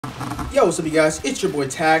Yo, what's up, you guys? It's your boy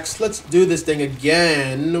Tax. Let's do this thing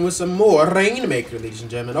again with some more Rainmaker, ladies and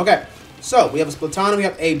gentlemen. Okay, so we have a Splatoon, we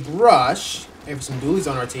have a brush. We have some dualies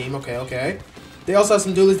on our team. Okay. They also have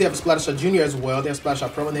some dualies. They have a Splatshot Junior as well. They have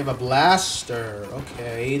Splatshot Pro, and they have a Blaster.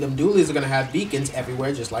 Okay, them dualies are going to have beacons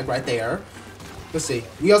everywhere, just like right there. Let's see.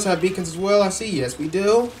 We also have beacons as well, I see. Yes, we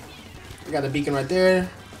do. We got the beacon right there.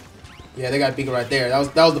 Yeah, they got a beacon right there. That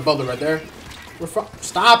was the bubble right there. We're fine.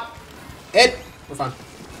 Stop it. We're fine.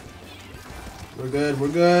 We're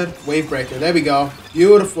good. Wave breaker. There we go.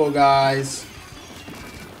 Beautiful, guys.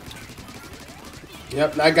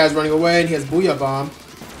 Yep, that guy's running away, and he has Booyah Bomb.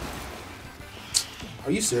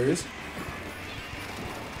 Are you serious?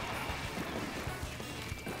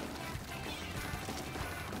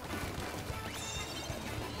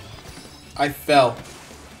 I fell.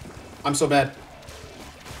 I'm so bad.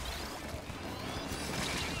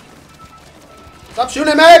 Stop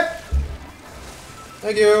shooting at me!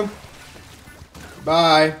 Thank you.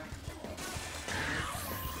 Bye.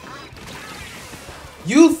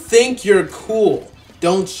 You think you're cool,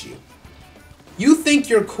 don't you? You think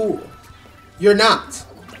you're cool. You're not.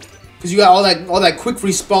 Because you got all that quick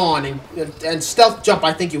respawn and stealth jump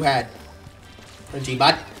I think you had.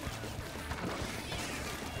 G-bot.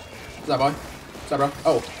 What's up, boy? What's up, bro?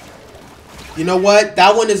 Oh. You know what?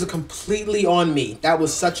 That one is completely on me. That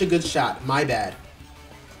was such a good shot. My bad.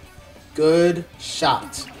 Good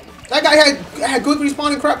shot. That guy had quick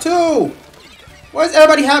respawn and crap too. Why does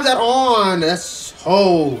everybody have that on? That's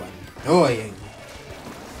so annoying.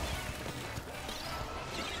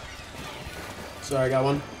 Sorry, I got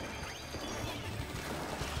one.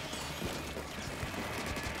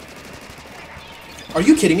 Are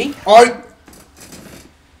you kidding me? Are you?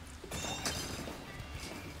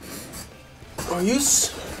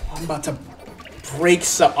 I'm about to break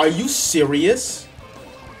some. Are you serious?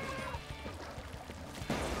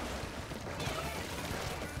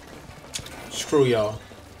 Screw y'all.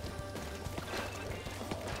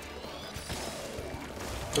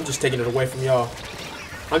 I'm just taking it away from y'all.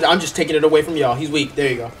 I'm just taking it away from y'all. He's weak. There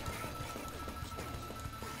you go.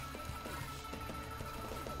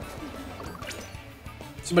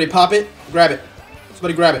 Somebody pop it. Grab it.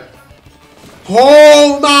 Somebody grab it.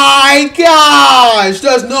 Oh my gosh!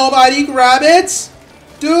 Does nobody grab it?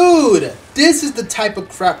 Dude, this is the type of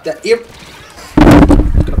crap that...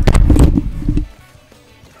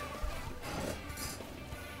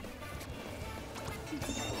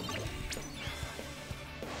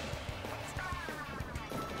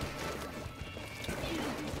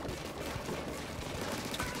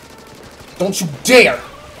 Don't you dare!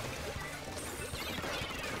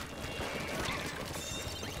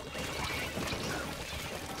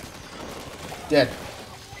 Dead.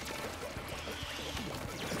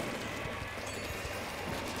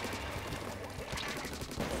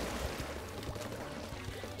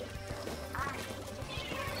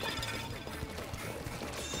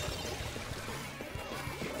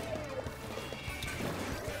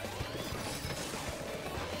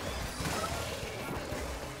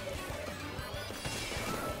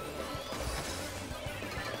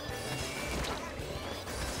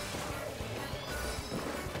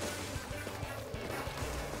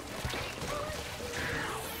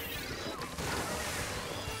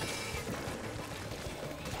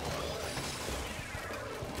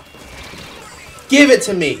 Give it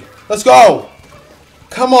to me. Let's go.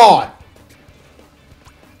 Come on.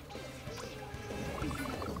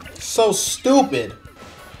 So stupid.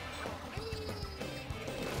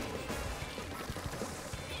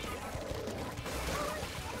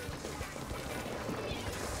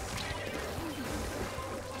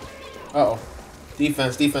 Uh-oh.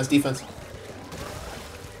 Defense.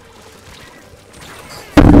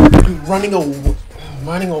 I'm running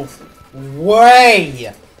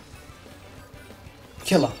away.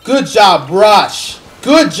 Killer. Good job, Brush.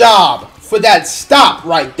 Good job for that stop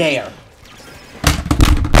right there.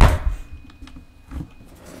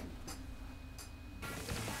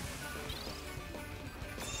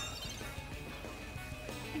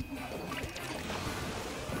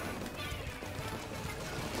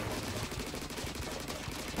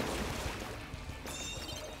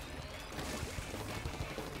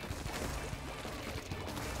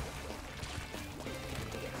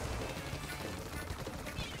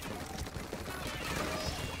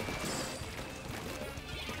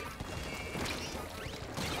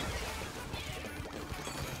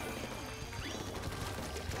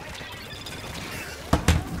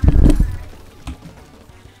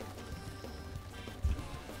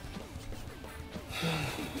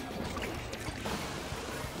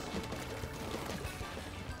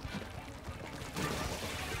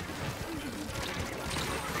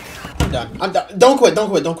 I'm done. I'm done. Don't quit. Don't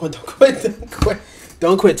quit. Don't quit. Don't quit. Don't quit.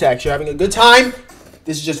 Don't quit, Tax. You're having a good time.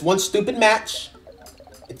 This is just one stupid match.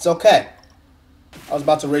 It's okay. I was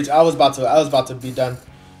about to rage. I was about to be done.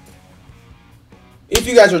 If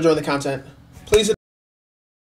you guys are enjoying the content, please